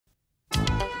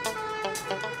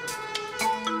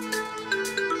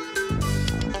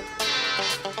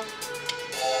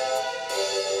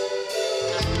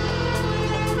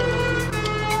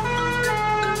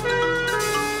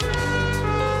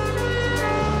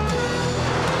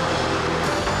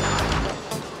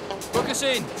us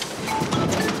in.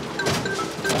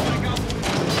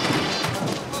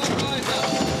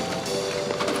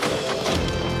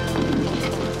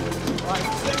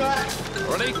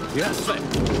 Ready? Yeah, set.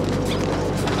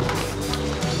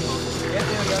 Yeah,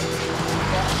 there we go.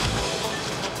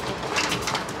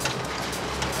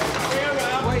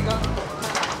 Yeah. Where you go?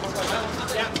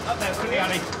 Yeah, up there, through the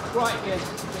alley. Right, yeah.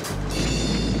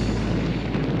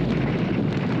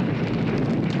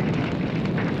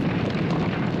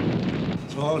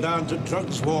 It's all down to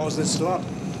drugs wars, this lot.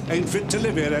 Ain't fit to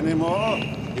live here anymore.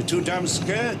 You're too damn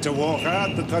scared to walk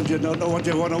out because you don't know what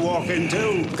you want to walk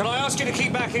into. Can I ask you to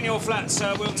keep back in your flat,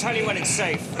 sir? We'll tell you when it's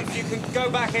safe. If you can go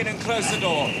back in and close the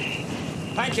door.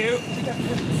 Thank you.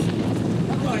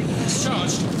 Right, it's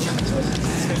charged.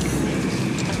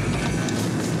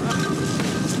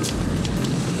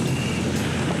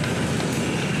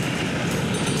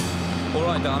 All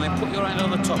right, darling, put your hand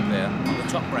on the top there, on the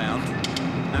top round.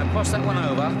 Now cross that one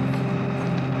over. Now,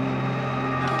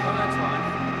 one at a time.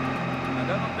 Now,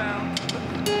 don't look down.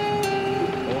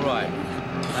 All right.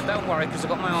 Now, don't worry, because I've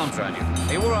got my arms around you.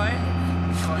 Are you all right?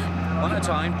 One at a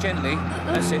time, gently.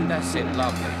 That's it,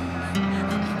 lovely.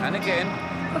 And again,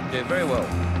 do very well.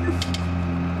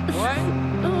 All right?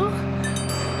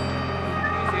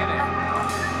 Easy, innit?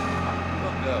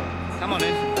 Good girl. Come on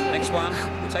in. Next one.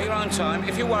 Take your own time.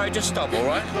 If you're worried, just stop, all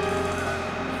right?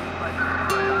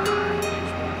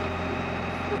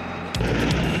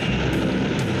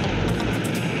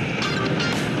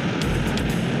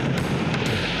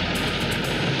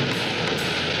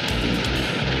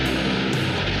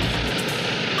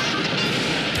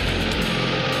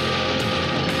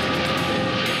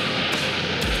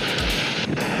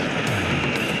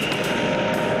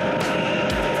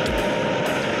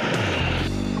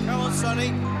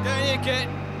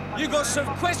 You got some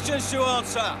questions to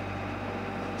answer.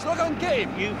 So I go and get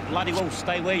him. You bloody well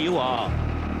stay where you are.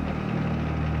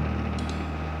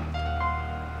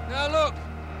 Now look,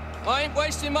 I ain't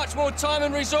wasting much more time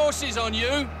and resources on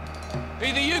you.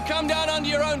 Either you come down under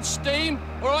your own steam,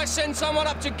 or I send someone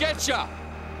up to get you.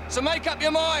 So make up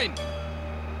your mind.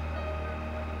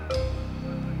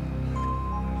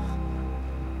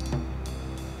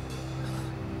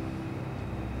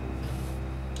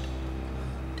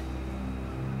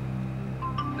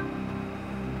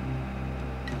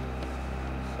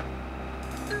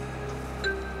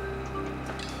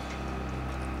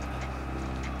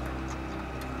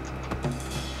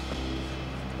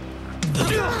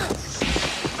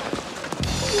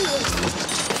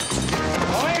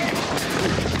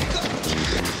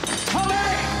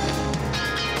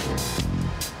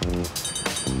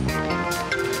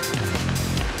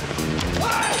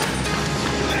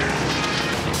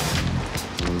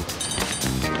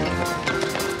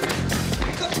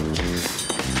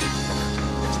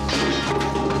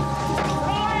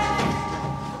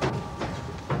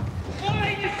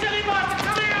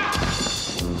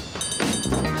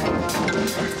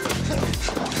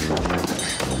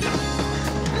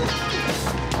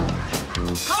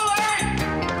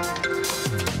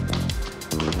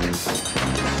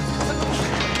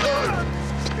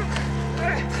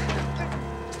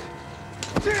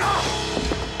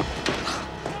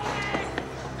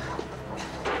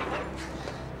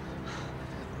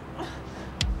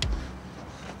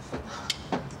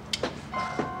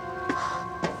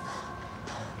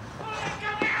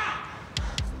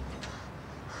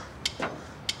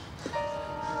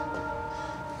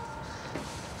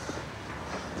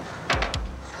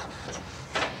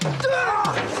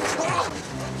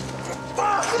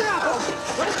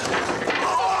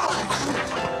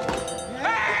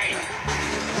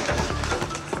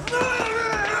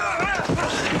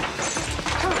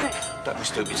 Don't be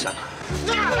stupid, son.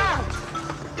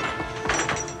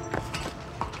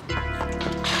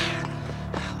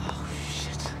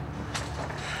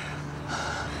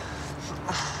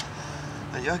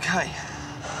 Are you okay?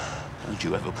 Don't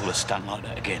you ever pull a stunt like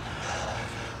that again.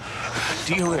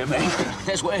 Do you hear me?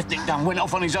 That's what Ethnic done. Went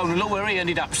off on his own and look where he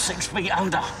ended up, 6 feet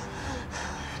under.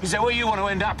 Is that where you want to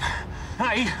end up?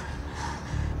 Hey?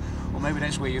 Or maybe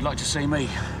that's where you'd like to see me.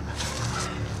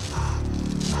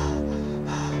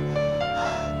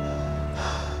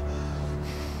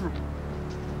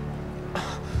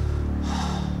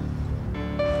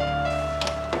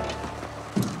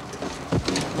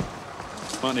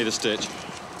 Might need a stitch.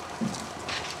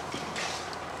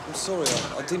 I'm sorry,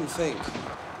 I didn't think.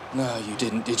 No, you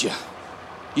didn't, did you?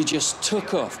 You just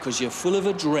took off because you're full of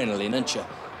adrenaline, aren't you?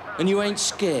 And you ain't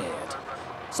scared.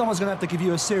 Someone's gonna have to give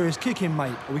you a serious kicking,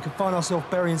 mate, or we can find ourselves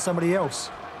burying somebody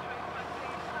else.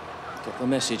 Got the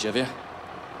message, have you?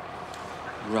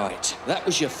 Right. That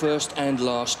was your first and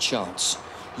last chance.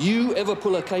 You ever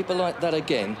pull a caper like that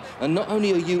again, and not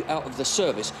only are you out of the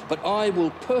service, but I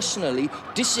will personally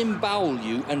disembowel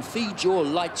you and feed your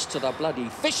lights to the bloody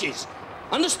fishes.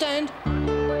 Understand?